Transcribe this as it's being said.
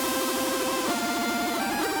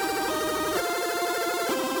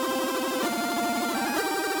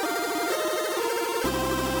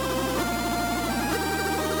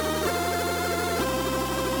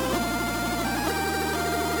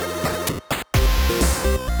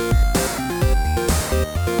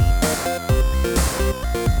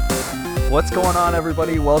What's going on,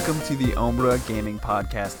 everybody? Welcome to the Ombra Gaming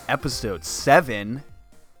Podcast, episode 7.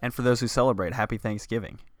 And for those who celebrate, happy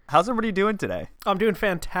Thanksgiving. How's everybody doing today? I'm doing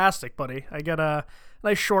fantastic, buddy. I got a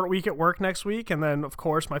nice short week at work next week, and then, of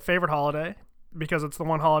course, my favorite holiday, because it's the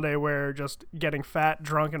one holiday where just getting fat,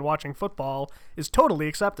 drunk, and watching football is totally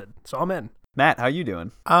accepted. So I'm in. Matt, how you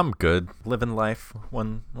doing? I'm good. Living life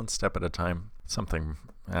one step at a time. Something,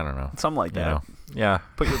 I don't know. Something like that. You know, yeah.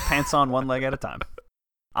 Put your pants on one leg at a time.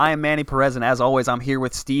 I am Manny Perez, and as always, I'm here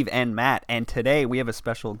with Steve and Matt, and today we have a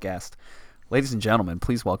special guest. Ladies and gentlemen,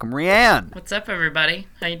 please welcome Rianne. What's up, everybody?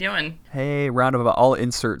 How you doing? Hey, round of applause. I'll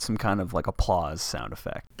insert some kind of like applause sound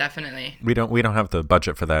effect. Definitely. We don't have the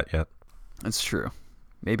budget for that yet. That's true.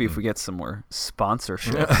 Maybe if we get some more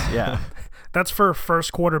sponsorships. Yeah. That's for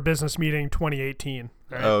first quarter business meeting 2018.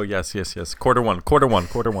 Right? Oh, yes. Quarter one. Quarter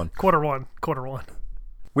one.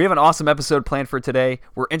 We have an awesome episode planned for today.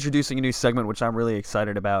 We're introducing a new segment, which I'm really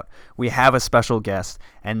excited about. We have a special guest,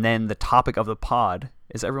 and then the topic of the pod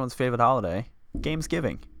is everyone's favorite holiday,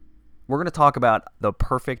 Gamesgiving. We're going to talk about the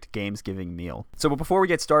perfect Gamesgiving meal. So but before we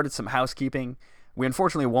get started, some housekeeping. We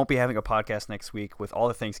unfortunately won't be having a podcast next week with all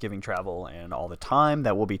the Thanksgiving travel and all the time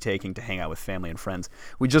that we'll be taking to hang out with family and friends.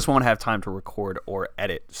 We just won't have time to record or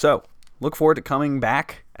edit. So look forward to coming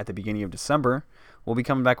back at the beginning of December. We'll be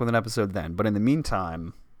coming back with an episode then. But in the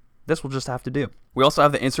meantime, this will just have to do. We also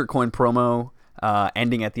have the Insert Coin promo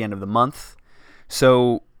ending at the end of the month.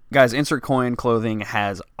 So, guys, Insert Coin Clothing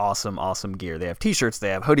has awesome gear. They have t-shirts, they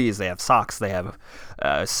have hoodies, they have socks, they have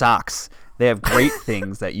socks. They have great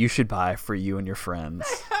things that you should buy for you and your friends.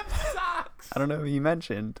 They have socks. I don't know who you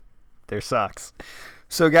mentioned. They're socks.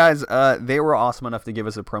 So, guys, they were awesome enough to give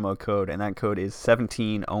us a promo code, and that code is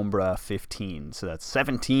 17OMBRA15. So that's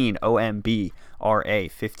 17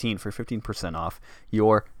 OMBRA 15 for 15% off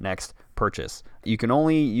your next purchase. You can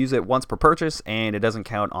only use it once per purchase, and it doesn't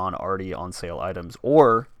count on already on sale items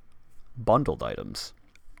or bundled items.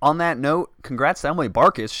 On that note, congrats to Emily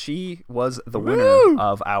Barkus. She was the winner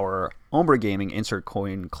of our Ombra Gaming Insert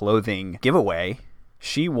Coin Clothing giveaway.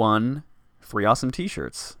 She won 3 awesome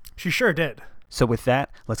t-shirts. She sure did. So with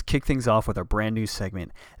that, let's kick things off with our brand new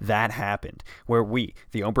segment, That Happened, where we,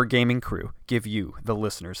 the Ombra Gaming crew, give you, the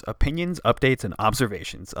listeners, opinions, updates, and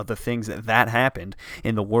observations of the things that happened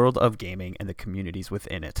in the world of gaming and the communities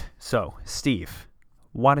within it. So, Steve,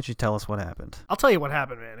 why don't you tell us what happened? I'll tell you what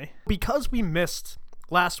happened, Manny. Because we missed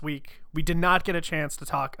last week, we did not get a chance to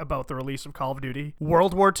talk about the release of Call of Duty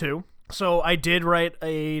World War II. So I did write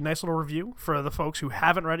a nice little review for the folks who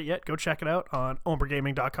haven't read it yet. Go check it out on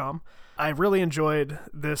ombragaming.com. I really enjoyed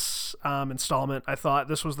this installment. I thought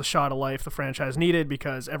this was the shot of life the franchise needed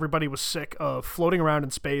because everybody was sick of floating around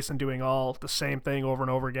in space and doing all the same thing over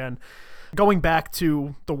and over again. Going back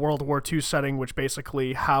to the World War II setting, which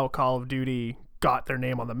basically how Call of Duty got their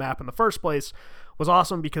name on the map in the first place, was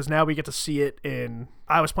awesome because now we get to see it in,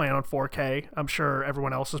 I was playing on 4K. I'm sure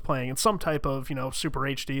everyone else is playing in some type of, Super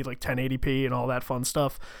HD, like 1080p and all that fun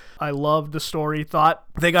stuff. I loved the story. Thought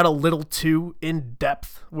they got a little too in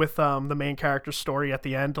depth with the main character's story at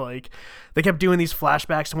the end. Like they kept doing these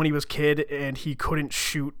flashbacks to when he was a kid and he couldn't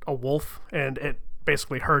shoot a wolf and it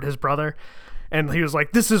basically hurt his brother. And he was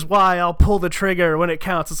like, this is why I'll pull the trigger when it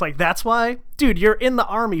counts. It's like, that's why? Dude, you're in the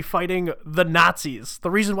army fighting the Nazis. The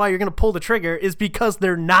reason why you're going to pull the trigger is because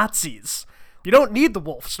they're Nazis. You don't need the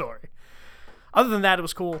wolf story. Other than that, it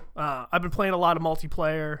was cool. I've been playing a lot of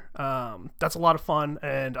multiplayer. That's a lot of fun.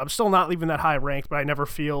 And I'm still not leaving that high ranked, but I never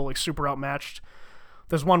feel like super outmatched.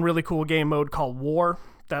 There's one really cool game mode called War.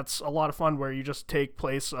 That's a lot of fun where you just take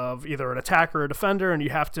place of either an attacker or a defender, and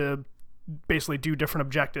you have to basically do different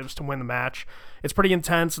objectives to win the match. It's pretty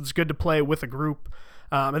intense. It's good to play with a group.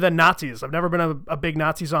 And then Nazis. I've never been a big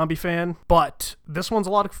Nazi zombie fan, but this one's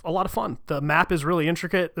a lot of fun. The map is really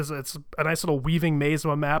intricate. It's a nice little weaving maze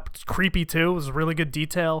of a map. It's creepy too. It's really good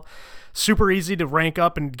detail. Super easy to rank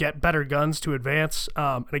up and get better guns to advance.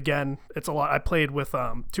 And again, it's a lot. I played with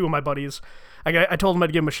 2 of my buddies. I told them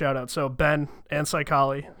I'd give them a shout out. So Ben and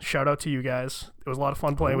Psycholi, shout out to you guys. It was a lot of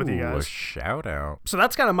fun playing with you guys. A shout out. So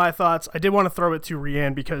that's kind of my thoughts. I did want to throw it to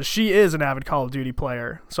Rianne because she is an avid Call of Duty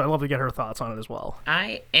player. So I'd love to get her thoughts on it as well.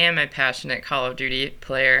 I am a passionate Call of Duty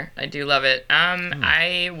player. I do love it.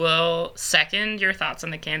 I will second your thoughts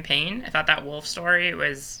on the campaign. I thought that wolf story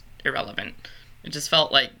was irrelevant. It just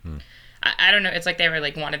felt like... I don't know. It's like they were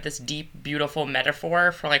like wanted this deep, beautiful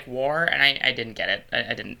metaphor for like war, and I didn't get it.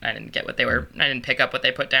 I didn't get what they were. I didn't pick up what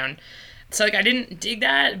they put down. So like I didn't dig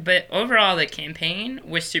that, but overall the campaign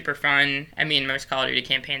was super fun. I mean, most Call of Duty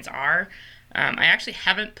campaigns are. I actually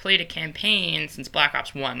haven't played a campaign since Black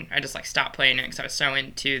Ops 1. I just like stopped playing it because I was so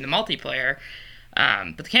into the multiplayer.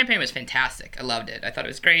 But the campaign was fantastic. I loved it. I thought it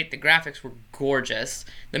was great. The graphics were gorgeous.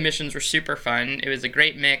 The missions were super fun. It was a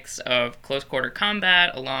great mix of close quarter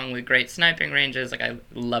combat along with great sniping ranges. Like, I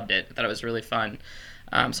loved it. I thought it was really fun.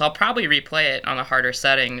 So I'll probably replay it on the harder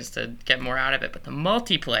settings to get more out of it. But the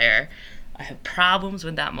multiplayer, I have problems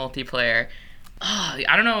with that multiplayer. Oh,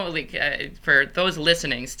 I don't know, like, for those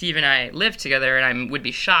listening, Steve and I live together, and I would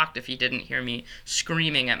be shocked if he didn't hear me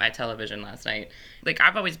screaming at my television last night. Like,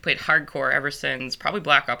 I've always played hardcore ever since probably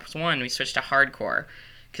Black Ops 1, we switched to hardcore.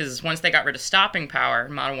 Because once they got rid of stopping power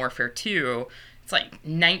in Modern Warfare 2, it's like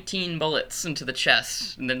 19 bullets into the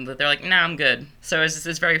chest, and then they're like, nah, I'm good. So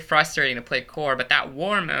it's very frustrating to play core, but that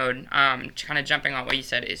war mode, kind of jumping on what you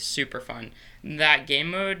said, is super fun. That game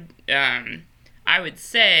mode, I would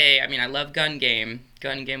say, I mean, I love Gun Game.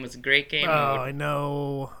 Gun Game was a great game mode. I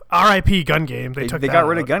know. R.I.P. Gun Game. They got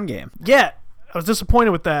rid of Gun Game. Yeah, I was disappointed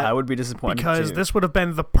with that. I would be disappointed because too. this would have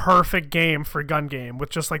been the perfect game for Gun Game with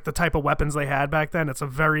just like the type of weapons they had back then. It's a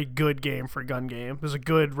very good game for Gun Game. There's a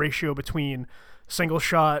good ratio between single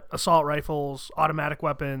shot assault rifles, automatic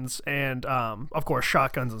weapons, and of course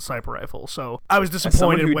shotguns and sniper rifles. So I was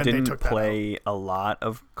disappointed when they took that out. Play a lot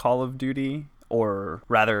of Call of Duty, or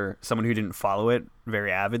rather someone who didn't follow it very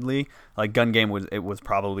avidly, like Gun Game was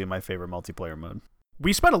probably my favorite multiplayer mode.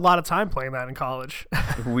 We spent a lot of time playing that in college.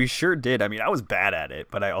 We sure did. I mean, I was bad at it,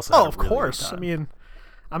 but I also Oh, had a of really course. good time. I mean,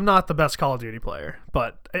 I'm not the best Call of Duty player,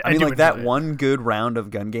 but I mean, do like that enjoy it. one good round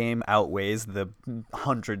of Gun Game outweighs the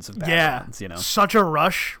hundreds of bad rounds, you know. Such a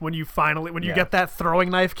rush when you get that throwing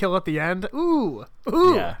knife kill at the end. Ooh.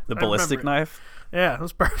 Yeah, the I ballistic remember it. knife Yeah, it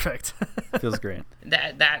was perfect. feels great.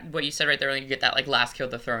 That what you said right there, when you get that like last kill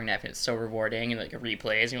with the throwing knife, and it's so rewarding, and like it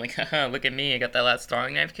replays, and you're like, haha, look at me, I got that last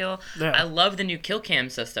throwing knife kill. Yeah. I love the new kill cam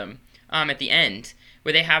system at the end,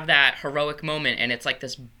 where they have that heroic moment, and it's like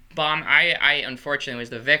this bomb. I unfortunately was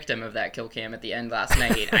the victim of that kill cam at the end last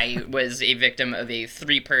night. I was a victim of a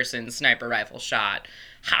 3-person sniper rifle shot.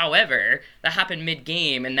 However, that happened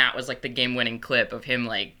mid-game, and that was like the game-winning clip of him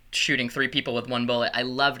like shooting 3 people with 1 bullet. I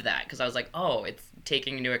loved that because I was like, oh, it's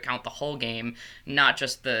taking into account the whole game, not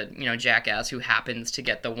just the jackass who happens to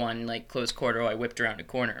get the one like close quarter. Oh, I whipped around a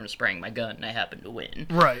corner and spraying my gun and I happened to win.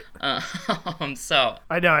 Right. So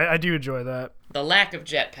I know. I do enjoy that. the lack of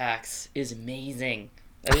jetpacks is amazing.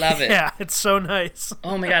 I love it. Yeah, it's so nice.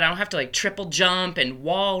 Oh my god, I don't have to like triple jump and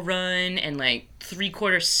wall run and like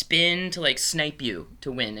 3/4 spin to like snipe you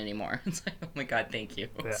to win anymore. It's like, oh my god, thank you.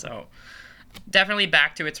 Yeah. So definitely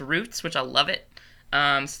back to its roots, which I love it.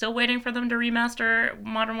 Still waiting for them to remaster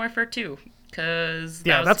Modern Warfare 2 because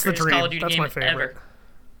that's the greatest dream. Call of Duty That's game my favorite.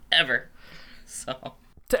 ever. So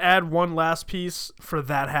To add one last piece for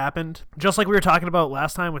That Happened, just like we were talking about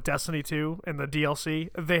last time with Destiny 2 and the DLC,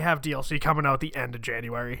 they have DLC coming out at the end of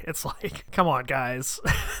January. It's like, come on, guys.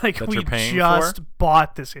 Like, That we you're paying just for?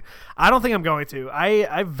 bought this. I don't think I'm going to.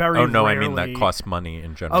 I very Oh no, rarely... I mean that costs money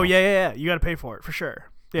in general. Oh, yeah. You got to pay for it, for sure.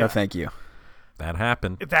 Yeah. No, thank you. That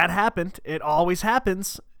happened. If that happened, it always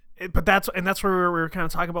happens. But that's where we were kind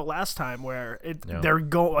of talking about last time, where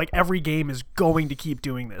every game is going to keep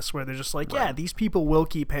doing this, where they're just like, yeah, these people will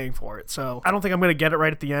keep paying for it. So I don't think I'm going to get it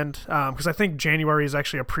right at the end, because I think January is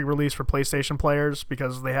actually a pre-release for PlayStation players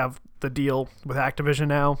because they have the deal with Activision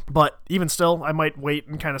now. But even still, I might wait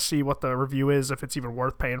and kind of see what the review is, if it's even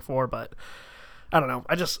worth paying for. But I don't know.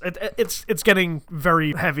 It's getting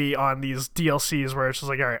very heavy on these DLCs where it's just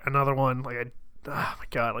like, all right, another one. Like, oh my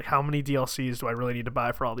god, like how many DLCs do I really need to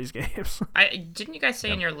buy for all these games? didn't you guys say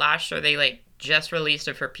in your last show they like just released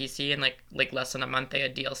it for PC and like less than a month they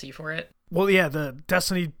had DLC for it? Well, yeah, the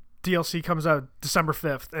Destiny DLC comes out December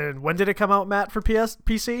 5th. And when did it come out, Matt, for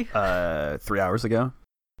PC? 3 hours ago.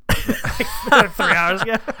 3 hours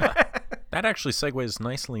ago. That actually segues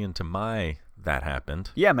nicely into my That Happened.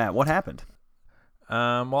 Yeah, Matt, what happened?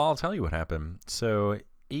 Well, I'll tell you what happened. So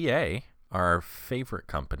EA, our favorite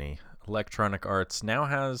company, Electronic Arts, now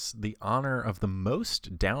has the honor of the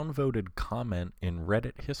most downvoted comment in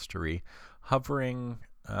Reddit history, hovering,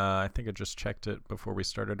 I think I just checked it before we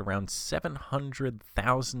started, around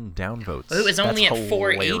 700,000 downvotes. It was only That's at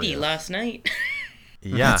 480 hilarious. last night.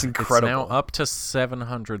 Yeah, That's incredible. It's now up to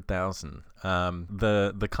 700,000.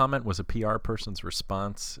 The comment was a PR person's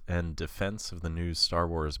response and defense of the new Star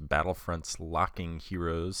Wars Battlefront's locking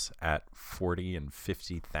heroes at 40 and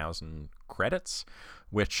 50,000 credits,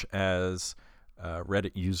 which, as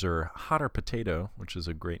Reddit user Hotter Potato, which is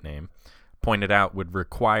a great name, pointed out, would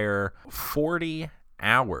require 40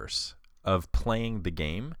 hours of playing the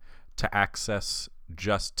game to access,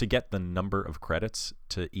 just to get the number of credits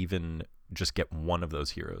to even just get one of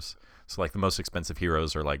those heroes. So like the most expensive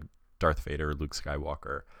heroes are like Darth Vader, Luke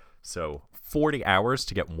Skywalker, So 40 hours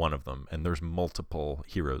to get one of them, and there's multiple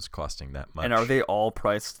heroes costing that much. And are they all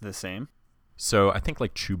priced the same? So I think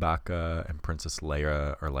like Chewbacca and Princess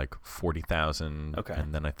Leia are like 40,000. Okay.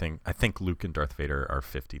 And then I think Luke and Darth Vader are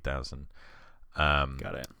 50,000.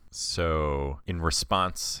 Got it. So in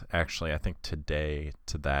response, actually, I think today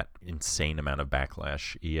to that insane amount of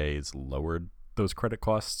backlash, EA's lowered those credit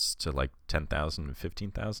costs to like 10,000 and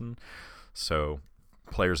 15,000. So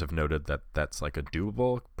players have noted that that's like a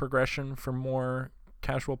doable progression for more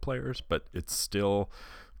casual players, but it's still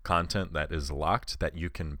content that is locked that you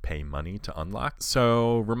can pay money to unlock.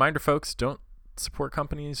 So reminder, folks, don't support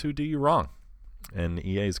companies who do you wrong. And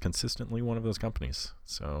EA is consistently one of those companies.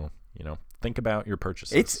 So, think about your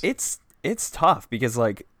purchases. It's tough because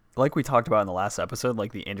like we talked about in the last episode,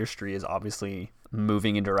 like the industry is obviously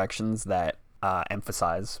moving in directions that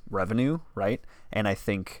emphasize revenue, right? And I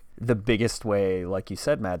think the biggest way, like you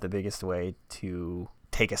said, Matt, the biggest way to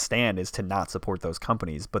take a stand is to not support those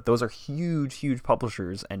companies. But those are huge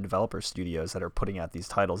publishers and developer studios that are putting out these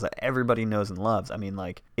titles that everybody knows and loves. I mean,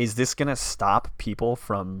 like, is this going to stop people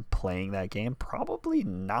from playing that game? Probably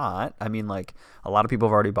not. I mean, like, a lot of people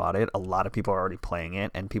have already bought it. A lot of people are already playing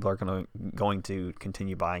it, and people are going to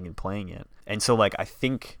continue buying and playing it. And so, like, I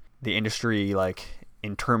think the industry, like,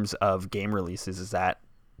 in terms of game releases, is at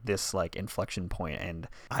this, like, inflection point. And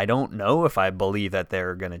I don't know if I believe that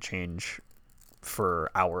they're going to change for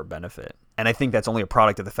our benefit. And I think that's only a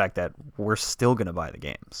product of the fact that we're still going to buy the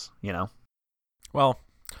games, Well,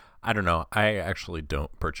 I don't know. I actually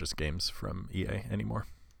don't purchase games from EA anymore.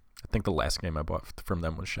 I think the last game I bought from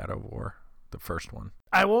them was Shadow of War, the first one.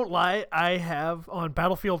 I won't lie. I have on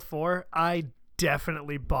Battlefield 4, I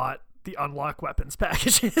definitely bought the unlock weapons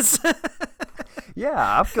packages.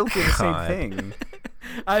 Yeah, I'm guilty of the same thing.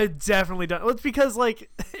 I definitely done. Well, it's because, like,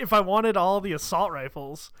 if I wanted all the assault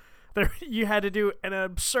rifles, you had to do an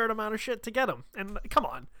absurd amount of shit to get them. And come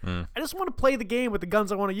on. I just want to play the game with the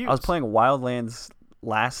guns I want to use. I was playing Wildlands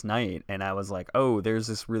last night, and I was like, oh, there's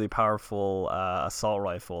this really powerful assault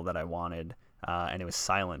rifle that I wanted. And it was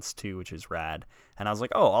silenced, too, which is rad. And I was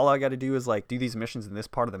like, oh, all I got to do is, like, do these missions in this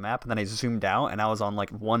part of the map. And then I zoomed out, and I was on,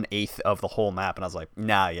 like, 1/8 of the whole map. And I was like,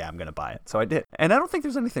 nah, yeah, I'm going to buy it. So I did. And I don't think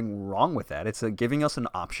there's anything wrong with that. It's giving us an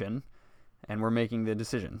option, and we're making the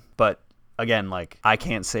decision. But again, like, I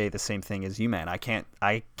can't say the same thing as you, man. I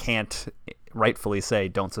can't rightfully say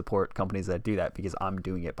don't support companies that do that, because I'm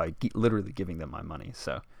doing it by literally giving them my money.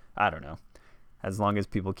 So I don't know. As long as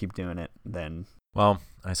people keep doing it, then... Well,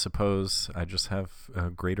 I suppose I just have a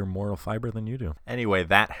greater moral fiber than you do. Anyway,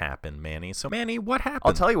 that happened, Manny. So, Manny, what happened?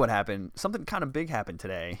 I'll tell you what happened. Something kind of big happened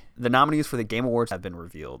today. The nominees for the Game Awards have been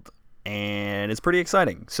revealed, and it's pretty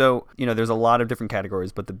exciting. So, there's a lot of different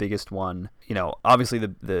categories, but the biggest one, obviously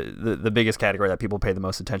the biggest category that people pay the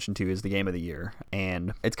most attention to is the Game of the Year.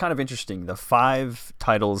 And it's kind of interesting. The 5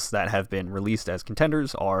 titles that have been released as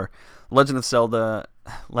contenders are Legend of Zelda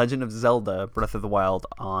Breath of the Wild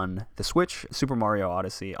on the Switch, Super Mario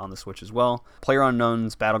Odyssey on the Switch as well,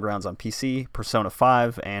 PlayerUnknown's Battlegrounds on PC, Persona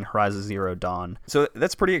 5, and Horizon Zero Dawn. So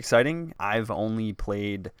that's pretty exciting. I've only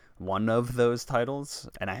played one of those titles,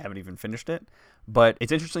 and I haven't even finished it. But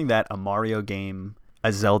it's interesting that a Mario game,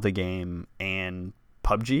 a Zelda game, and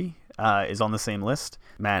PUBG is on the same list.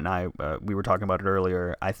 Matt and I, we were talking about it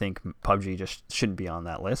earlier. I think PUBG just shouldn't be on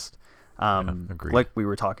that list. Agreed. Like we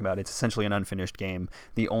were talking about, it's essentially an unfinished game.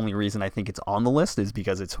 The only reason I think it's on the list is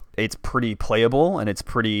because it's pretty playable and it's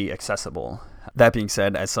pretty accessible. That being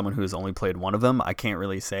said, as someone who has only played one of them, I can't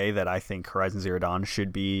really say that I think Horizon Zero Dawn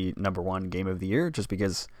should be #1 game of the year, just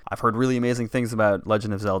because I've heard really amazing things about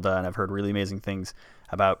Legend of Zelda, and I've heard really amazing things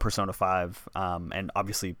about Persona 5, and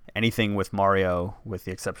obviously anything with Mario, with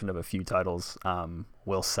the exception of a few titles,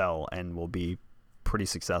 will sell and will be pretty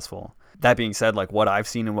successful. That being said, like what I've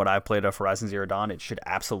seen and what I've played of Horizon Zero Dawn, it should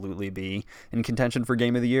absolutely be in contention for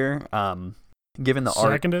Game of the Year. Given the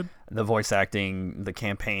art, the voice acting, the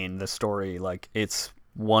campaign, the story, like it's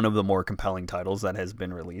one of the more compelling titles that has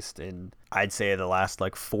been released in, I'd say, the last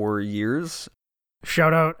 4 years.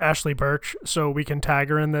 Shout out Ashley Birch so we can tag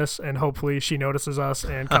her in this, and hopefully she notices us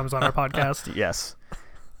and comes on our podcast. Yes.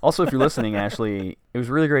 Also, if you're listening, Ashley, it was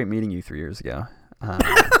really great meeting you 3 years ago.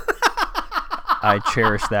 I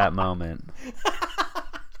cherish that moment.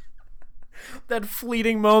 That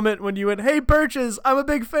fleeting moment when you went, "Hey, Birches, I'm a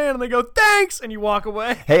big fan," and they go, "Thanks," and you walk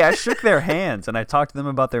away. Hey, I shook their hands and I talked to them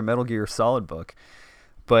about their Metal Gear Solid book,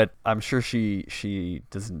 but I'm sure she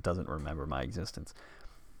doesn't remember my existence.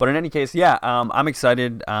 But in any case, yeah, I'm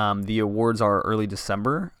excited. The awards are early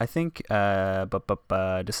December, I think,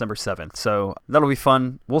 December 7th. So that'll be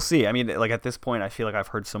fun. We'll see. I mean, like at this point, I feel like I've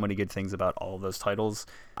heard so many good things about all of those titles.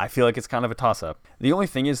 I feel like it's kind of a toss-up. The only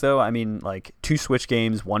thing is, though, I mean, like 2 Switch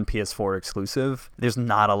games, 1 PS4 exclusive. There's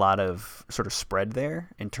not a lot of sort of spread there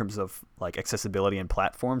in terms of like accessibility and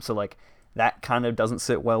platform. So like that kind of doesn't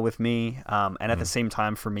sit well with me. And at the same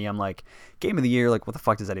time, for me, I'm like, Game of the Year, like, what the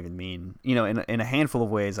fuck does that even mean? You know, in a handful of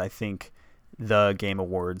ways, I think the Game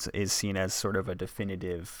Awards is seen as sort of a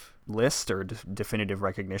definitive list or definitive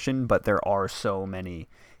recognition, but there are so many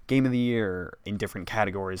Game of the Year in different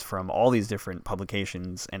categories from all these different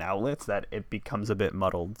publications and outlets that it becomes a bit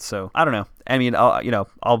muddled. So I don't know. I mean,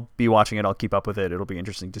 I'll be watching it. I'll keep up with it. It'll be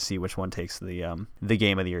interesting to see which one takes the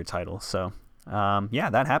Game of the Year title. So yeah,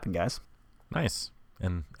 that happened, guys. Nice.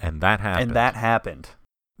 And that happened. And that happened.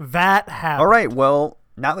 That happened. All right, well,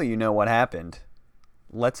 now that you know what happened,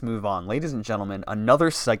 let's move on. Ladies and gentlemen,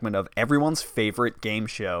 another segment of everyone's favorite game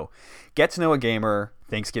show, Get to Know a Gamer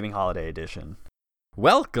Thanksgiving Holiday Edition.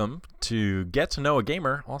 Welcome to Get to Know a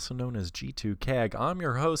Gamer, also known as G2CAG. I'm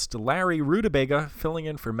your host, Larry Rutabaga, filling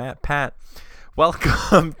in for Matt Pat.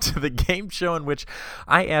 Welcome to the game show in which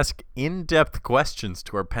I ask in-depth questions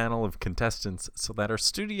to our panel of contestants so that our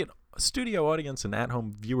studio audience and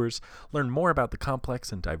at-home viewers learn more about the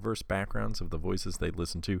complex and diverse backgrounds of the voices they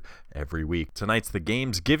listen to every week. Tonight's the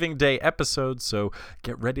Games Giving Day episode, so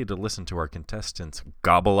get ready to listen to our contestants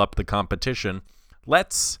gobble up the competition.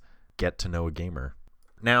 Let's get to know a gamer.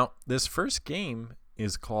 Now, this first game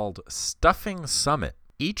is called Stuffing Summit.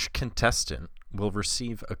 Each contestant will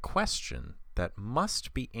receive a question that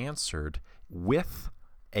must be answered with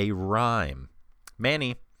a rhyme.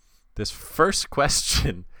 Manny, this first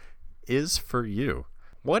question is for you.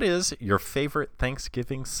 What is your favorite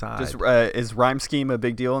Thanksgiving side? Is rhyme scheme a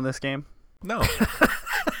big deal in this game? No.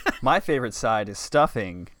 My favorite side is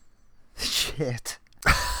stuffing. Shit.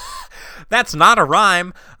 That's not a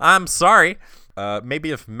rhyme. I'm sorry.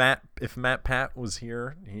 Maybe if Matt Pat was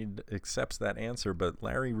here, he'd accept that answer, but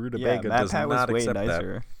Larry Rutabaga does not accept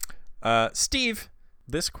that. Steve,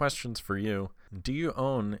 this question's for you. Do you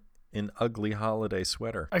own an ugly holiday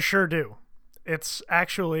sweater? I sure do. It's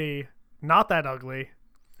actually not that ugly,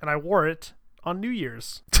 and I wore it on New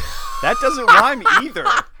Year's. That doesn't rhyme either.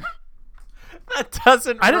 That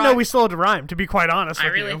doesn't I didn't know we still had to rhyme, to be quite honest I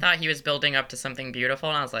with really you. thought he was building up to something beautiful,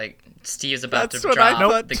 and I was like, Steve's about That's to what I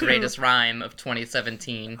drop thought the too. greatest rhyme of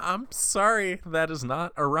 2017. I'm sorry, that is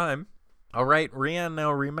not a rhyme. All right, Rianne,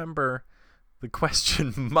 now remember, the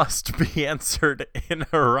question must be answered in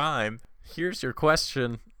a rhyme. Here's your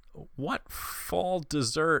question. What fall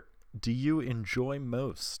dessert do you enjoy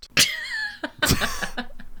most?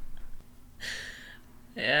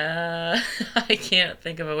 Yeah, I can't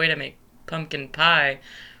think of a way to make pumpkin pie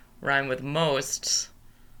rhyme with most.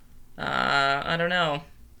 I don't know.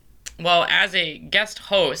 Well, as a guest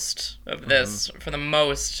host of this, for the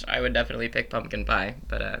most, I would definitely pick pumpkin pie,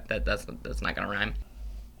 but that's not gonna rhyme.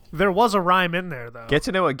 There was a rhyme in there, though. Get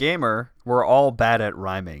to know a gamer. We're all bad at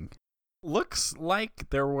rhyming. Looks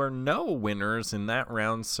like there were no winners in that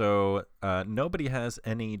round, so nobody has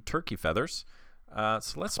any turkey feathers.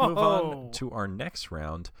 So let's move on to our next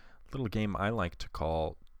round, a little game I like to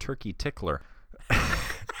call Turkey Tickler.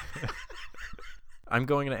 I'm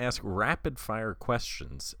going to ask rapid-fire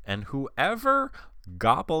questions, and whoever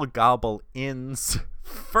gobble ins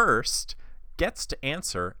first gets to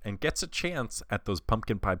answer and gets a chance at those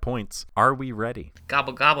pumpkin pie points. Are we ready?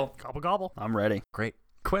 Gobble, gobble. Gobble, gobble. I'm ready. Great.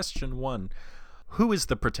 Question 1. Who is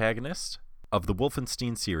the protagonist of the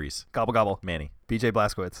Wolfenstein series? Gobble gobble. Manny. BJ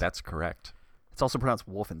Blazkowicz. That's correct. It's also pronounced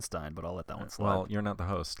Wolfenstein, but I'll let that one slide. Well, you're not the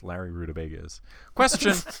host. Larry Rutabaga is.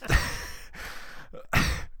 Question.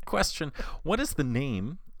 Question. What is the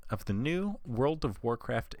name of the new World of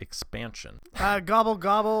Warcraft expansion? Gobble,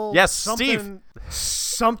 gobble. Yes, Steve.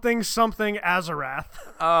 Something Azarath.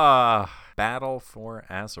 Battle for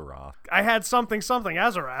Azeroth. I had something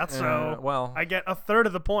Azarath, so well, I get a third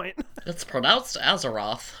of the point. It's pronounced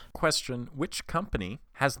Azeroth. Question. Which company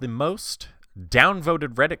has the most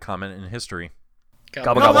downvoted Reddit comment in history?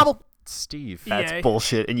 Gobble, gobble. Steve. That's EA.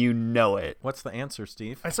 bullshit, and you know it. What's the answer,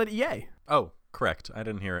 Steve? I said EA. Oh, correct. I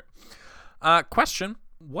didn't hear it. Question.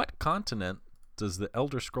 What continent does the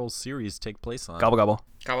Elder Scrolls series take place on? Gobble gobble.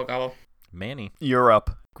 Gobble, gobble. Manny.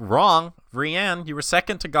 Europe. Wrong. Rianne, you were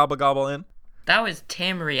second to gobble gobble in. That was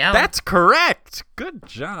Tamriel. That's correct. Good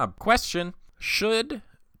job. Question. Should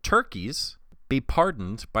turkeys be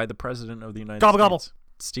pardoned by the President of the United Gobble, States? gobble.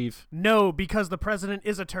 Steve. No, because the president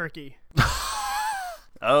is a turkey.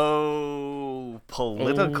 Oh,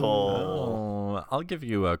 political. So I'll give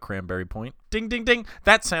you a cranberry point. Ding, ding, ding.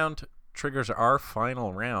 That sound triggers our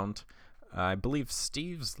final round. I believe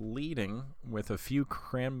Steve's leading with a few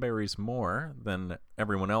cranberries more than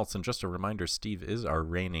everyone else. And just a reminder, Steve is our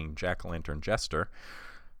reigning jack-o'-lantern jester.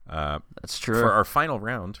 That's true. For our final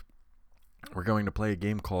round, we're going to play a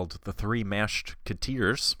game called The Three Mashed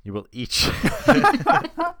Keteers. You will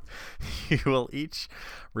each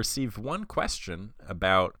receive one question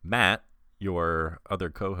about Matt, your other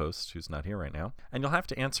co-host who's not here right now, and you'll have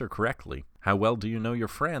to answer correctly. How well do you know your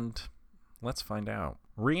friend? Let's find out.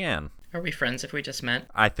 Rianne. Are we friends if we just met?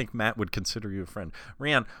 I think Matt would consider you a friend.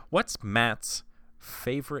 Rianne, what's Matt's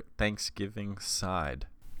favorite Thanksgiving side?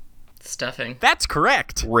 Stuffing. That's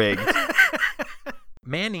correct. Rigged.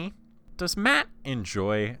 Manny, does Matt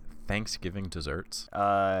enjoy Thanksgiving desserts?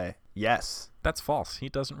 Yes. That's false. He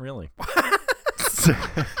doesn't really.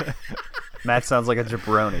 Matt sounds like a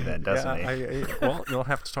jabroni then, doesn't he? Well, you'll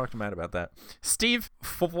have to talk to Matt about that. Steve,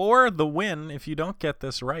 for the win, if you don't get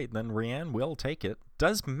this right, then Rianne will take it.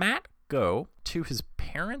 Does Matt go to his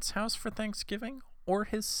parents' house for Thanksgiving or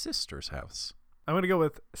his sister's house? I'm going to go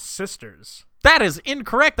with sisters. That is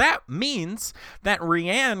incorrect. That means that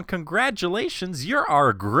Rianne, congratulations, you're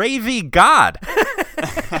our gravy god.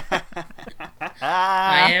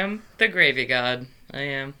 I am the gravy god. I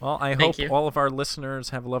am. Well, I Thank hope you. all of our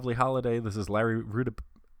listeners have a lovely holiday. This is Larry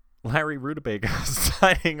Rutabaga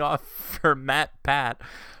signing off for Matt Pat.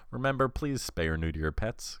 Remember, please spay or neuter your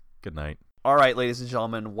pets. Good night. All right, ladies and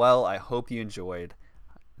gentlemen. Well, I hope you enjoyed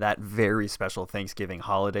that very special Thanksgiving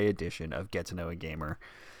holiday edition of Get to Know a Gamer.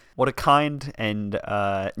 What a kind and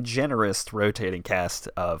generous rotating cast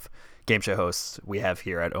of game show hosts we have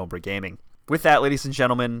here at Ombra Gaming. With that, ladies and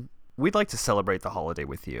gentlemen, we'd like to celebrate the holiday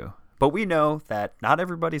with you. But we know that not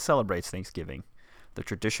everybody celebrates Thanksgiving the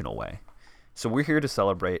traditional way. So we're here to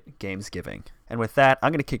celebrate Gamesgiving. And with that,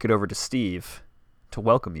 I'm going to kick it over to Steve to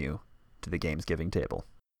welcome you to the Gamesgiving table.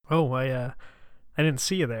 Oh, I didn't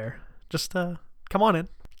see you there. Just come on in.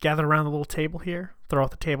 Gather around the little table here. Throw out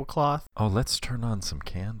the tablecloth. Oh, let's turn on some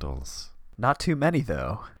candles. Not too many,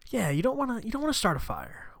 though. Yeah, you don't want to start a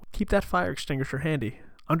fire. Keep that fire extinguisher handy.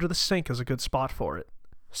 Under the sink is a good spot for it.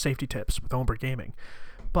 Safety tips with Ombra Gaming.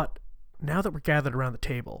 But now that we're gathered around the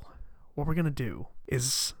table, what we're going to do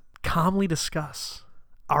is calmly discuss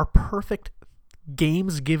our perfect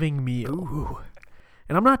Gamesgiving meal. Ooh.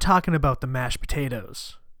 And I'm not talking about the mashed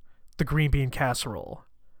potatoes, the green bean casserole,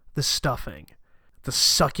 the stuffing, the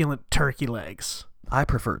succulent turkey legs. I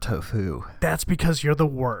prefer tofu. That's because you're the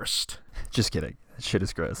worst. Just kidding. That shit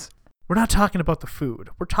is gross. We're not talking about the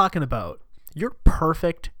food. We're talking about your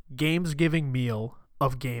perfect Gamesgiving meal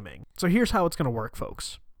of gaming. So here's how it's going to work,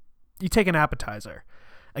 folks. You take an appetizer,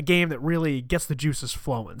 a game that really gets the juices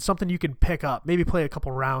flowing, something you can pick up, maybe play a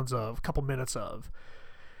couple rounds of, a couple minutes of.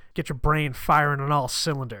 Get your brain firing on all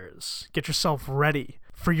cylinders. Get yourself ready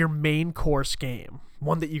for your main course game,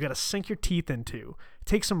 one that you got to sink your teeth into.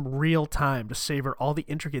 Take some real time to savor all the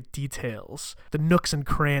intricate details, the nooks and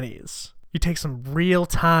crannies. You take some real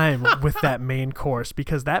time with that main course,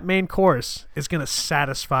 because that main course is going to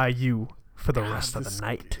satisfy you for the rest of the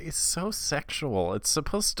night. It's so sexual. It's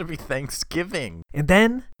supposed to be Thanksgiving. And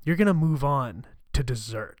then you're going to move on to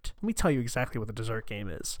dessert. Let me tell you exactly what the dessert game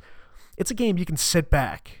is. It's a game you can sit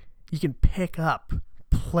back, you can pick up,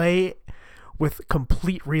 play with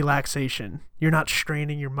complete relaxation. You're not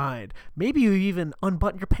straining your mind. Maybe you even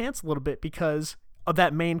unbutton your pants a little bit because of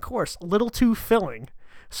that main course. A little too filling.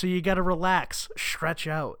 So you got to relax, stretch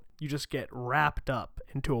out. You just get wrapped up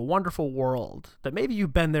into a wonderful world that maybe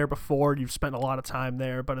you've been there before, you've spent a lot of time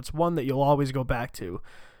there, but it's one that you'll always go back to.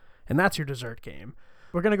 And that's your dessert game.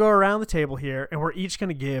 We're going to go around the table here, and we're each going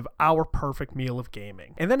to give our perfect meal of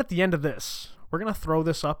gaming. And then at the end of this, we're going to throw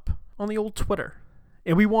this up on the old Twitter.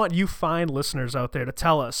 And we want you fine listeners out there to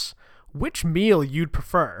tell us which meal you'd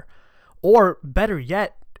prefer. Or better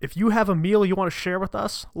yet, if you have a meal you want to share with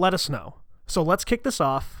us, let us know. So let's kick this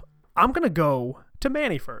off. I'm going to go to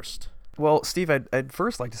Manny first. Well, Steve, I'd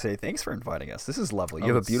first like to say thanks for inviting us. This is lovely.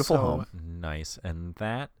 You have a beautiful home. Nice. And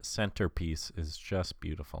that centerpiece is just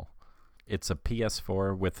beautiful. It's a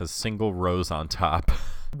PS4 with a single rose on top.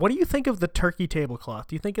 What do you think of the turkey tablecloth?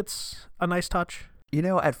 Do you think it's a nice touch? You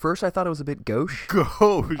know, at first I thought it was a bit gauche.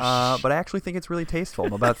 Gauche. But I actually think it's really tasteful.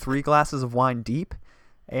 I'm about 3 glasses of wine deep,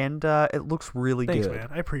 and it looks really Thanks, good. man.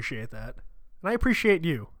 I appreciate that. And I appreciate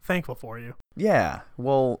you. Thankful for you. Yeah.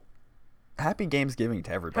 Well, happy Gamesgiving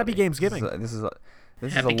to everybody. Happy Gamesgiving. This is a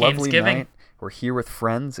Happy lovely Gamesgiving. night. We're here with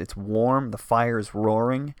friends. It's warm. The fire is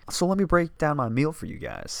roaring. So let me break down my meal for you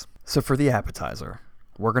guys. So for the appetizer,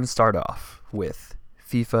 we're going to start off with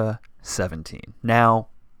FIFA 17. Now,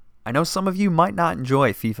 I know some of you might not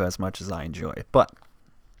enjoy FIFA as much as I enjoy it, but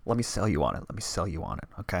let me sell you on it.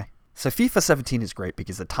 Okay? So FIFA 17 is great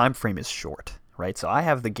because the time frame is short, right? So I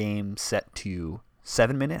have the game set to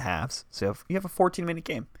 7-minute halves. So if you have a 14-minute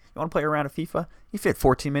game, you want to play around a FIFA, you fit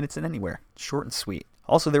 14 minutes in anywhere. Short and sweet.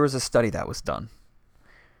 Also, there was a study that was done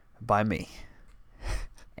by me.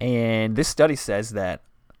 And this study says that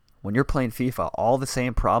when you're playing FIFA, all the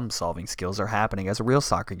same problem-solving skills are happening as a real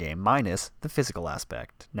soccer game, minus the physical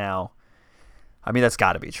aspect. Now, I mean, that's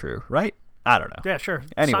got to be true, right? I don't know. Yeah, sure.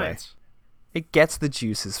 Anyway, Science. it gets the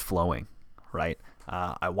juices flowing, right?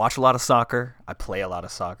 I watch a lot of soccer, I play a lot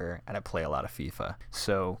of soccer, and I play a lot of FIFA.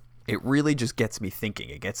 So it really just gets me thinking.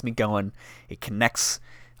 It gets me going. It connects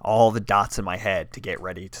all the dots in my head to get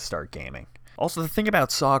ready to start gaming. Also, the thing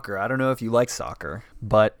about soccer, I don't know if you like soccer,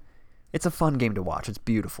 but it's a fun game to watch. It's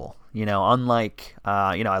beautiful. Unlike,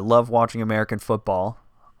 I love watching American football.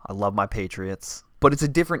 I love my Patriots. But it's a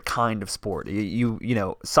different kind of sport.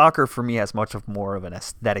 Soccer for me has much of more of an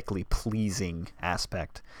aesthetically pleasing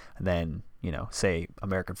aspect than, say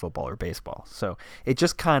American football or baseball. So it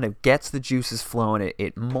just kind of gets the juices flowing.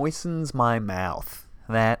 It moistens my mouth.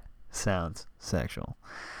 That sounds sexual.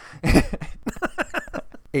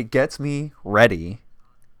 It gets me ready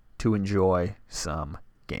to enjoy some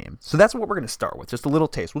game. So that's what we're going to start with. Just a little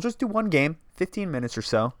taste. We'll just do one game, 15 minutes or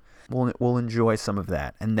so. We'll enjoy some of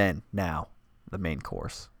that. And then now the main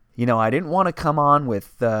course. I didn't want to come on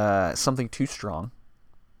with something too strong.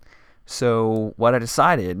 So what I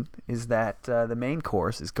decided is that the main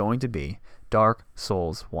course is going to be Dark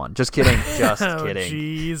Souls 1. Just kidding. Just kidding.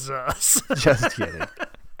 Jesus. Just kidding.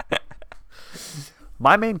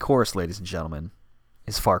 My main course, ladies and gentlemen,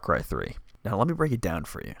 is Far Cry 3. Now let me break it down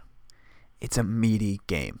for you. It's a meaty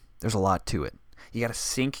game. There's a lot to it. You got to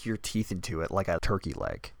sink your teeth into it like a turkey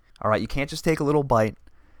leg. All right, you can't just take a little bite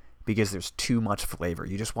because there's too much flavor.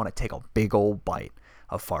 You just want to take a big old bite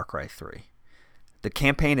of Far Cry 3. The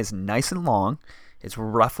campaign is nice and long. It's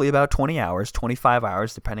roughly about 20 hours, 25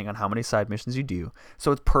 hours, depending on how many side missions you do.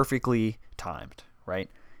 So it's perfectly timed, right?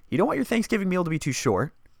 You don't want your Thanksgiving meal to be too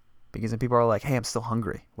short because then people are like, hey, I'm still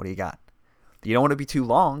hungry. What do you got? You don't want to be too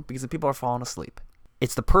long because then people are falling asleep.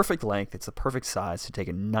 It's the perfect length. It's the perfect size to take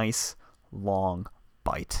a nice, long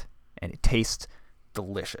bite. And it tastes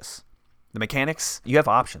delicious. The mechanics, you have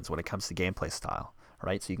options when it comes to gameplay style,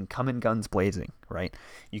 right? So you can come in guns blazing, right?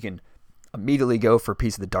 You can immediately go for a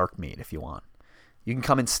piece of the dark meat if you want. You can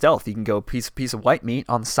come in stealth. You can go piece of white meat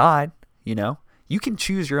on the side, You can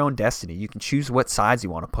choose your own destiny. You can choose what sides you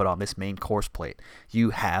want to put on this main course plate.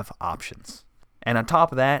 You have options. And on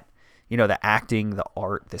top of that, the acting, the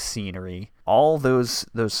art, the scenery, all those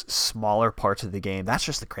smaller parts of the game, that's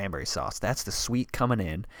just the cranberry sauce. That's the sweet coming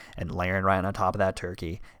in and layering right on top of that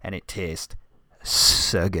turkey, and it tastes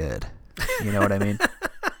so good. You know what I mean?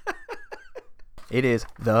 It is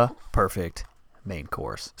the perfect main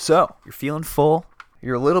course. So, you're feeling full.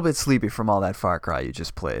 You're a little bit sleepy from all that Far Cry you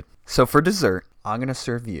just played. So for dessert, I'm going to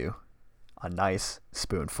serve you a nice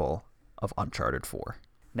spoonful of Uncharted 4.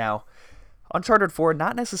 Now, Uncharted 4,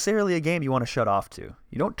 not necessarily a game you want to shut off to.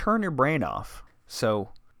 You don't turn your brain off. So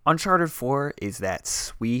Uncharted 4 is that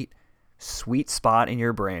sweet, sweet spot in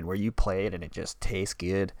your brain where you play it and it just tastes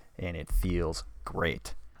good and it feels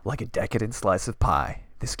great. Like a decadent slice of pie,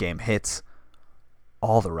 this game hits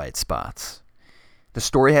all the right spots. The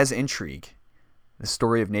story has intrigue. The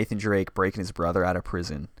story of Nathan Drake breaking his brother out of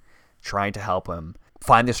prison, trying to help him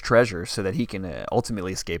find this treasure so that he can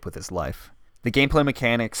ultimately escape with his life. The gameplay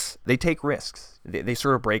mechanics, they take risks. They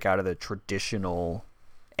sort of break out of the traditional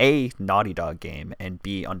A, Naughty Dog game, and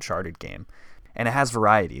B, Uncharted game. And it has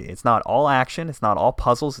variety. It's not all action. It's not all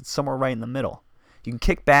puzzles. It's somewhere right in the middle. You can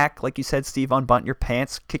kick back, like you said, Steve, unbutton your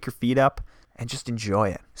pants, kick your feet up, and just enjoy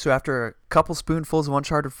it. So after a couple spoonfuls of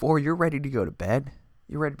Uncharted 4, you're ready to go to bed.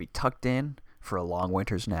 You're ready to be tucked in for a long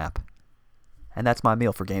winter's nap. And that's my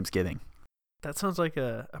meal for Gamesgiving. That sounds like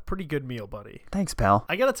a pretty good meal, buddy. Thanks, pal.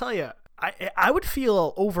 I gotta tell you, I would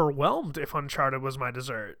feel overwhelmed if Uncharted was my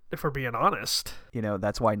dessert, if we're being honest.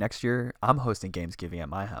 That's why next year I'm hosting Gamesgiving at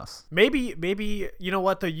my house. Maybe you know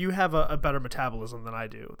what, though? You have a better metabolism than I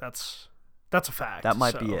do. That's a fact. That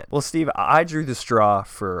might be it. Well, Steve, I drew the straw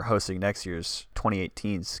for hosting next year's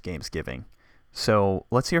 2018's Gamesgiving. So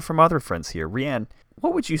let's hear from other friends here. Rianne,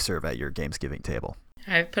 what would you serve at your Gamesgiving table?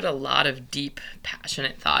 I've put a lot of deep,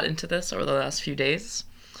 passionate thought into this over the last few days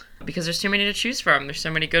because there's too many to choose from. There's so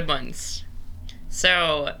many good ones.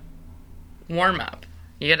 So, warm up.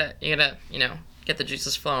 You gotta, get the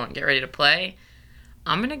juices flowing, get ready to play.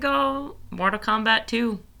 I'm gonna go Mortal Kombat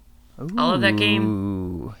 2. I love that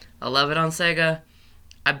game. I love it on Sega.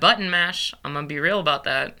 I button mash. I'm gonna be real about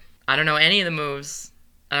that. I don't know any of the moves.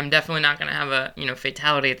 I'm definitely not gonna have a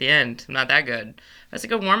fatality at the end. I'm not that good. That's a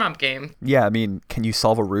good warm up game. Yeah, I mean, can you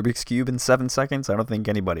solve a Rubik's Cube in 7 seconds? I don't think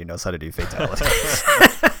anybody knows how to do fatalities.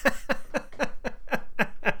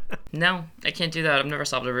 No, I can't do that. I've never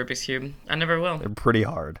solved a Rubik's Cube. I never will. They're pretty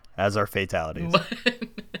hard, as are fatalities.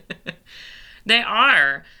 They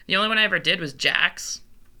are. The only one I ever did was Jax,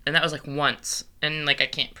 and that was like once, and like I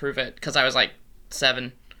can't prove it because I was like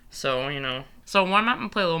 7. So So warm up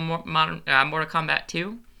and play a little more Mortal Kombat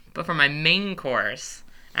 2. But for my main course,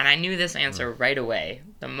 and I knew this answer right away,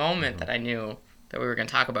 the moment that I knew that we were going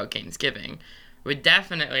to talk about Gamesgiving, would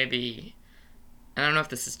definitely be, I don't know if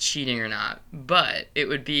this is cheating or not, but it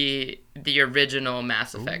would be the original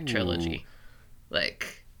Mass Effect trilogy.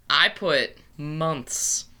 Like, I put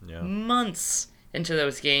months into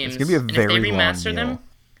those games. It's going to be a very and if they long remaster meal. them,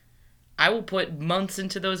 I will put months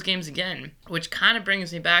into those games again, which kind of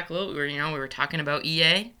brings me back a little. We were talking about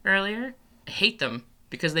EA earlier. I hate them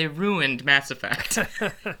because they ruined Mass Effect.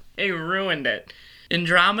 They ruined it.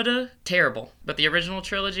 Andromeda, terrible. But the original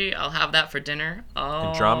trilogy, I'll have that for dinner all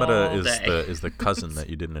Andromeda day. is the cousin that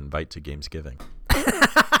you didn't invite to Gamesgiving.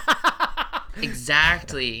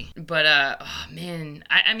 Exactly. But oh man,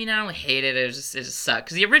 I mean I don't hate it. It just sucks.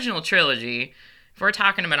 Because the original trilogy, if we're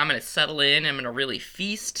talking about I'm gonna settle in, I'm gonna really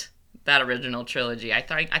feast. That original trilogy, I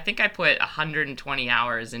think I put 120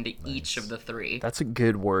 hours into each of the 3. That's a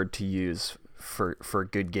good word to use for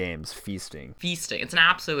good games, feasting. Feasting. It's an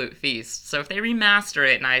absolute feast. So if they remaster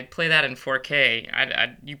it and I play that in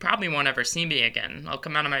 4K, you probably won't ever see me again. I'll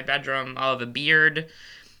come out of my bedroom, I'll have a beard,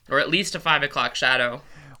 or at least a 5 o'clock shadow.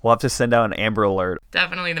 We'll have to send out an Amber Alert.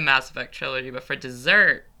 Definitely the Mass Effect trilogy, but for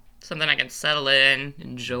dessert, something I can settle in,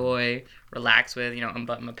 enjoy, relax with,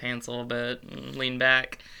 unbutton my pants a little bit, and lean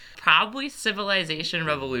back. Probably Civilization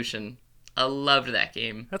Revolution. I loved that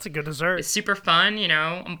game. That's a good dessert. It's super fun,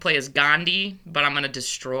 I'm gonna play as Gandhi, but I'm gonna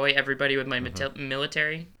destroy everybody with my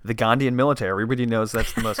military. The Gandhian military. Everybody knows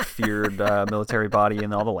that's the most feared military body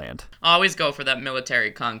in all the land. Always go for that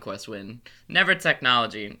military conquest win. Never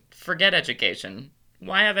technology. Forget education.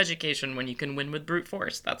 Why have education when you can win with brute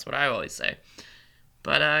force? That's what I always say.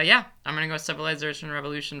 But yeah, I'm gonna go Civilization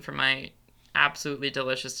Revolution for my absolutely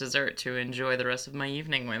delicious dessert to enjoy the rest of my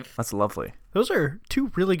evening with. That's lovely. Those are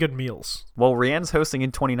 2 really good meals. Well, Rianne's hosting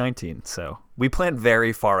in 2019, so we plan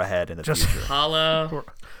very far ahead in the future. Holla.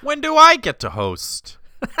 When do I get to host?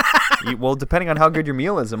 Well, depending on how good your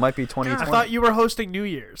meal is, it might be I 2020. thought you were hosting New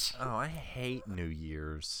Year's. Oh, I hate New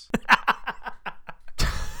Year's.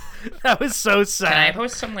 That was so Can I sad.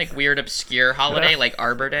 post some like weird obscure holiday like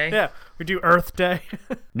Arbor Day? Yeah, we do Earth Day.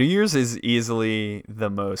 New Year's is easily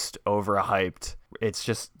the most overhyped. It's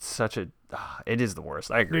just such a... it is the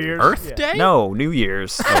worst. I agree. New Year's. Earth Yeah. Day? No, New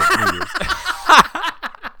Year's. Oh, New Year's.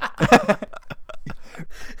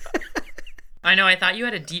 I know, I thought you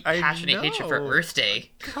had a deep, I passionate hatred for know. Earth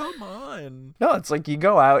Day. Come on. No, it's like you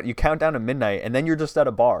go out, you count down to midnight, and then you're just at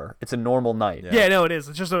a bar. It's a normal night. Yeah, no, it is.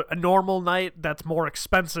 It's just a normal night that's more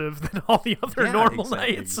expensive than all the other normal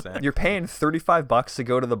nights. Exactly. You're paying $35 to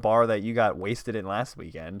go to the bar that you got wasted in last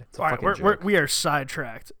weekend. It's a All right, fucking joke. we are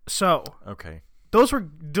sidetracked. So, Okay. those were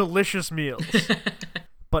delicious meals.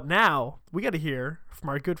 But now, we got to hear from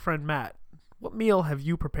our good friend Matt. What meal have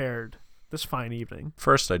you prepared this fine evening?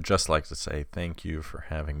 First, I'd just like to say thank you for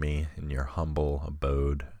having me in your humble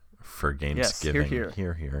abode for Gamesgiving. Yes, hear,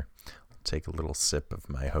 hear. Hear. Take a little sip of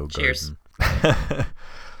my Hogarden. Cheers.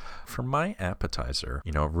 For my appetizer,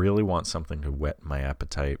 really want something to whet my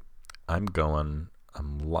appetite. I'm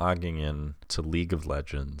logging in to League of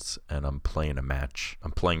Legends, and I'm playing a match.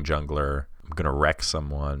 I'm playing jungler. I'm going to wreck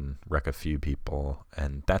someone, wreck a few people,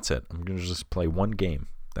 and that's it. I'm going to just play one game.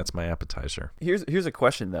 That's my appetizer. Here's a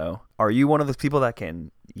question, though. Are you one of those people that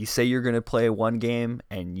you say you're going to play one game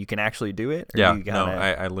and you can actually do it? Or Yeah, you no,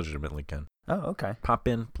 gotta... I legitimately can. Oh, okay. Pop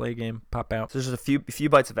in, play a game, pop out. So there's just a few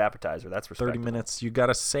bites of appetizer. That's 30 respectable. minutes, you got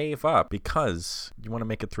to save up because you want to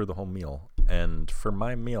make it through the whole meal. And for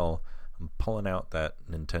my meal, I'm pulling out that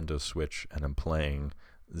Nintendo Switch and I'm playing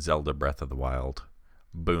Zelda Breath of the Wild.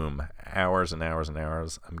 Boom. Hours and hours and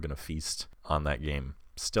hours. I'm going to feast on that game.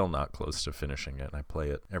 Still not close to finishing it. I play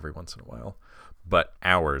it every once in a while. But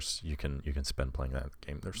hours you can spend playing that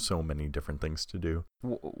game. There's so many different things to do.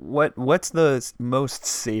 What's the most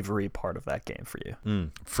savory part of that game for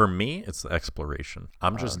you? For me, it's the exploration.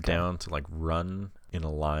 I'm just okay. down to like run in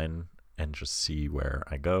a line and just see where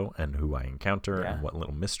I go and who I encounter Yeah. and what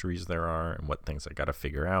little mysteries there are and what things I got to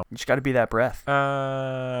figure out. You just got to be that breath.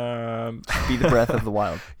 Be the breath of the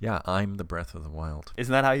wild. Yeah, I'm the breath of the wild.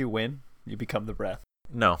 Isn't that how you win? You become the breath.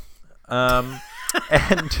 No. And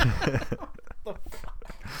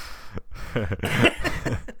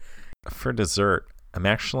for dessert, I'm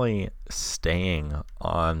actually staying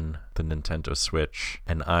on the Nintendo Switch,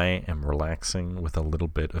 and I am relaxing with a little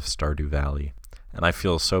bit of Stardew Valley. And I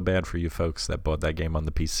feel so bad for you folks that bought that game on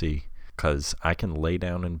the PC, because I can lay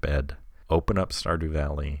down in bed, open up Stardew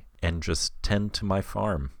Valley, and just tend to my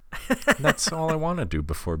farm. And that's all I want to do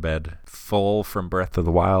before bed. Full from Breath of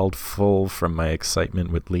the Wild, full from my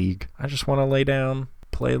excitement with League. I just want to lay down,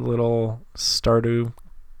 play a little Stardew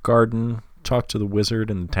Garden, talk to the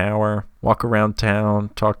wizard in the tower, walk around town,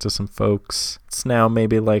 talk to some folks. It's now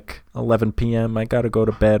maybe like 11 p.m. I gotta go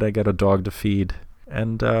to bed. I got a dog to feed.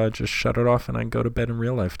 And just shut it off, and I can go to bed in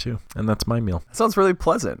real life too. And that's my meal. That sounds really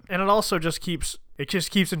pleasant. And it also just keeps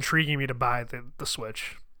intriguing me to buy the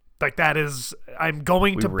Switch. Like, that is, I'm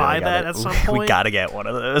going to buy that at some point. We gotta get one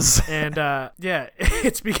of those. And yeah,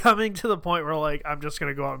 it's becoming to the point where, like, I'm just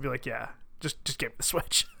gonna go out and be like, yeah, just give me the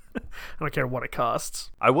Switch. I don't care what it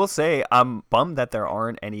costs. I will say I'm bummed that there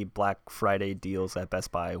aren't any Black Friday deals at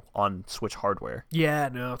Best Buy on Switch hardware. Yeah,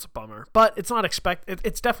 no, it's a bummer. But it's not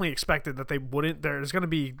it's definitely expected that they wouldn't. There's going to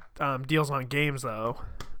be deals on games, though.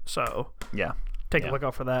 So yeah, take a look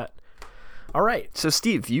out for that. All right. So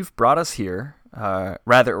Steve, you've brought us here.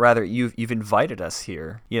 Rather, you've invited us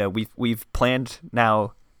here. Yeah, we've planned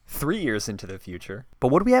now 3 years into the future. But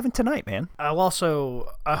what are we having tonight, man? I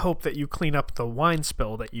hope that you clean up the wine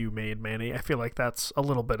spill that you made, Manny. I feel like that's a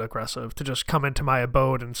little bit aggressive to just come into my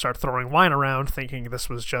abode and start throwing wine around thinking this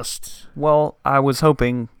was just... Well, I was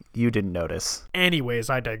hoping you didn't notice. Anyways,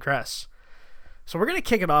 I digress. So we're going to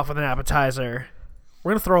kick it off with an appetizer.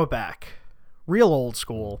 We're going to throw it back. Real old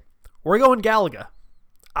school. We're going Galaga.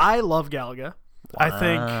 I love Galaga. I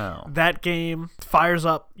think that game fires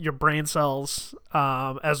up your brain cells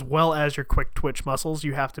as well as your quick twitch muscles.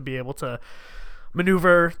 You have to be able to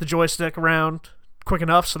maneuver the joystick around quick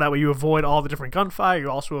enough so that way you avoid all the different gunfire.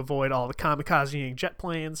 You also avoid all the kamikaze jet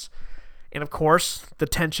planes. And of course, the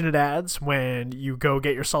tension it adds when you go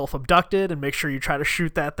get yourself abducted and make sure you try to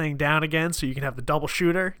shoot that thing down again so you can have the double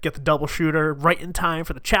shooter. Get the double shooter right in time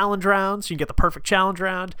for the challenge round so you can get the perfect challenge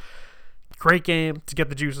round. Great game to get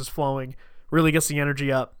the juices flowing. Really gets the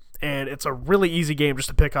energy up, and it's a really easy game just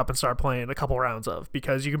to pick up and start playing a couple rounds of,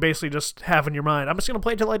 because you can basically just have in your mind, I'm just going to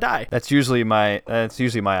play till I die. That's usually my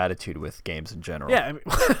attitude with games in general. Yeah, I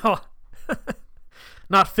mean,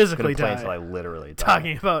 not physically die. Until I literally die.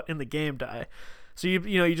 Talking about in the game die. So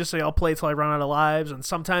you just say, I'll play till I run out of lives, and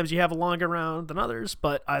sometimes you have a longer round than others,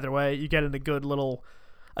 but either way, you get in a good little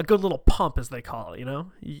pump, as they call it.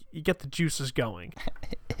 You get the juices going.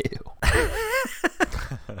 Ew.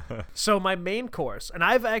 So my main course, and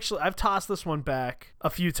I've tossed this one back a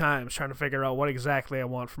few times trying to figure out what exactly I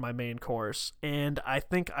want for my main course, and I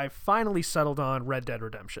think I finally settled on Red Dead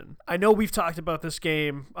Redemption. I know we've talked about this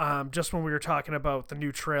game just when we were talking about the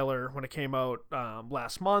new trailer when it came out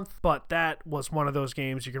last month, but that was one of those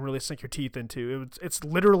games you can really sink your teeth into. It's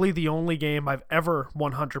literally the only game I've ever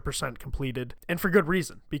 100% completed, and for good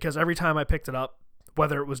reason, because every time I picked it up,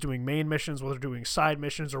 whether it was doing main missions, whether doing side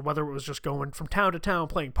missions, or whether it was just going from town to town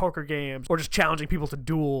playing poker games, or just challenging people to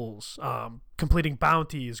duels, completing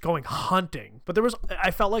bounties, going hunting. But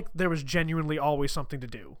I felt like there was genuinely always something to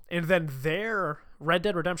do. And then Red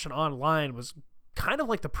Dead Redemption Online was kind of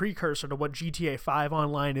like the precursor to what GTA 5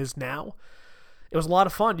 Online is now. It was a lot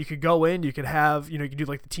of fun. You could go in, you could have, you could do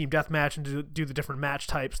like the team deathmatch and do the different match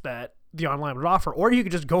types that the online would offer, or you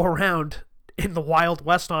could just go around in the Wild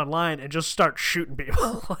West Online and just start shooting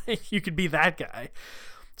people. Like, you could be that guy.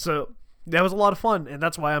 So that was a lot of fun, and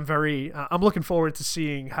that's why I'm looking forward to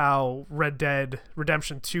seeing how Red Dead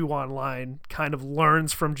Redemption 2 Online kind of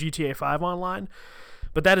learns from GTA 5 Online.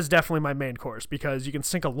 But that is definitely my main course, because you can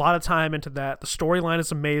sink a lot of time into that. The storyline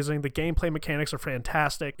is amazing. The gameplay mechanics are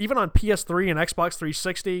fantastic. Even on PS3 and Xbox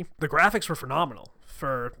 360, the graphics were phenomenal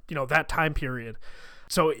for that time period.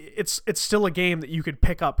 So it's still a game that you could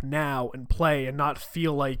pick up now and play and not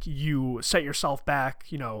feel like you set yourself back,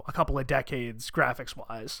 a couple of decades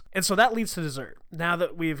graphics-wise. And so that leads to dessert. Now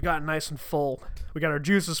that we've gotten nice and full, we got our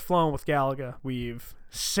juices flowing with Galaga, we've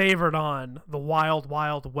savored on the Wild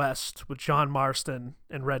Wild West with John Marston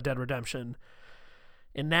and Red Dead Redemption.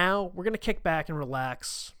 And now we're going to kick back and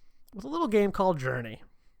relax with a little game called Journey.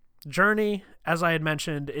 Journey, as I had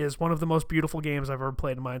mentioned, is one of the most beautiful games I've ever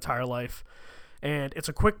played in my entire life. And it's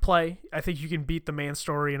a quick play. I think you can beat the main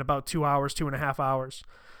story in about 2 hours, 2.5 hours.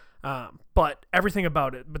 But everything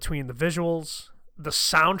about it, between the visuals, the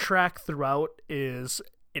soundtrack throughout is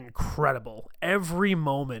incredible. Every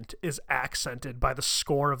moment is accented by the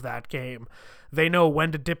score of that game. They know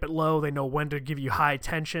when to dip it low. They know when to give you high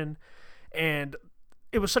tension. And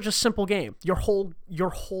it was such a simple game. Your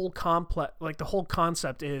whole complex, like the whole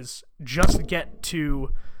concept is just get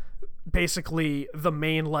to basically the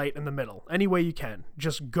main light in the middle. Any way you can,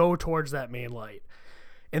 just go towards that main light.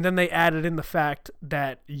 And then they added in the fact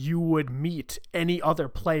that you would meet any other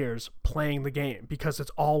players playing the game because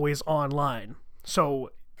it's always online.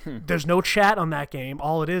 So there's no chat on that game.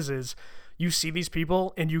 All it is you see these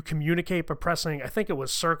people and you communicate by pressing, I think it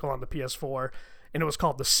was circle on the PS4, and it was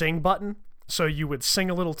called the sing button. So you would sing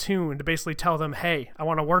a little tune to basically tell them, hey, I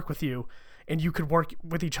want to work with you. And you could work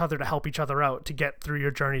with each other to help each other out to get through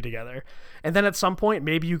your journey together. And then at some point,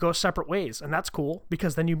 maybe you go separate ways. And that's cool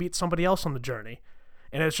because then you meet somebody else on the journey.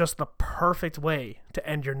 And it's just the perfect way to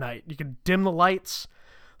end your night. You can dim the lights,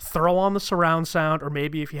 throw on the surround sound, or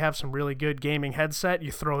maybe if you have some really good gaming headset,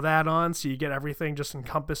 you throw that on so you get everything just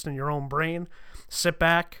encompassed in your own brain. Sit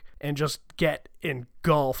back and just get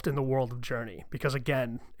engulfed in the world of Journey. Because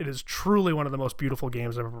again, it is truly one of the most beautiful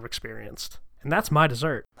games I've ever experienced. And that's my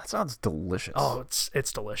dessert. That sounds delicious. Oh,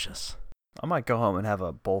 it's delicious. I might go home and have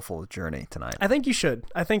a bowl full of Journey tonight. I think you should.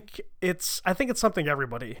 I think it's something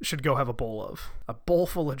everybody should go have a bowl of. A bowl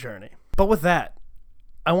full of Journey. But with that,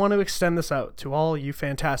 I want to extend this out to all you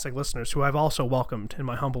fantastic listeners who I've also welcomed in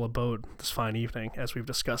my humble abode this fine evening as we've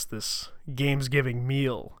discussed this Gamesgiving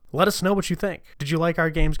meal. Let us know what you think. Did you like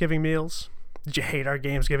our Gamesgiving meals? Did you hate our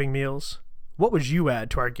Gamesgiving meals? What would you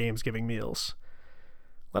add to our Gamesgiving meals?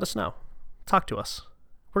 Let us know. Talk to us.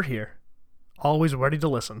 We're here. Always ready to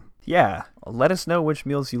listen. Yeah, let us know which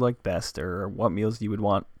meals you like best or what meals you would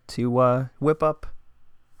want to whip up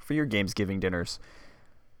for your Gamesgiving dinners.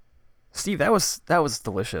 Steve, that was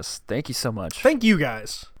delicious. Thank you so much. Thank you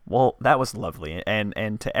guys. Well, that was lovely.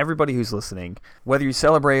 And to everybody who's listening, whether you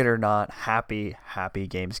celebrate it or not, happy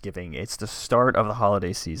Gamesgiving. It's the start of the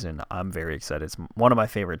holiday season. I'm very excited. It's one of my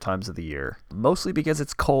favorite times of the year, mostly because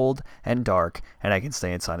it's cold and dark and I can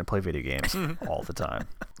stay inside and play video games all the time.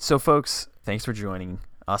 So, folks, thanks for joining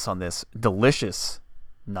us on this delicious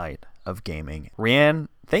night of gaming. Rianne,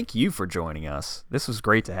 thank you for joining us. This was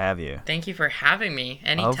great to have you. Thank you for having me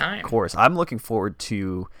anytime. Of course. I'm looking forward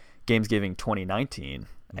to Gamesgiving 2019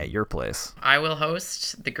 at your place. I will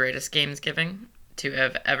host the greatest Gamesgiving to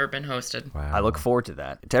have ever been hosted. Wow. I look forward to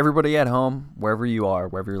that. To everybody at home, wherever you are,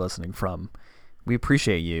 wherever you're listening from, we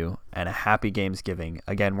appreciate you and a happy Gamesgiving.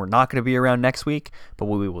 Again, we're not going to be around next week, but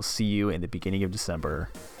we will see you in the beginning of December.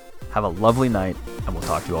 Have a lovely night, and we'll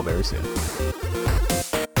talk to you all very soon.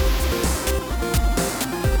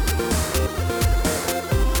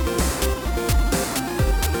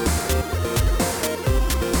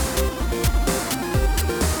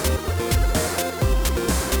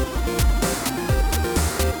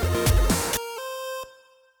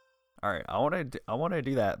 All right, I want to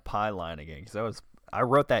do that pie line again because I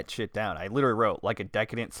wrote that shit down. I literally wrote like a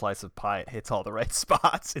decadent slice of pie. It hits all the right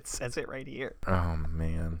spots. It says it right here. Oh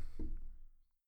man.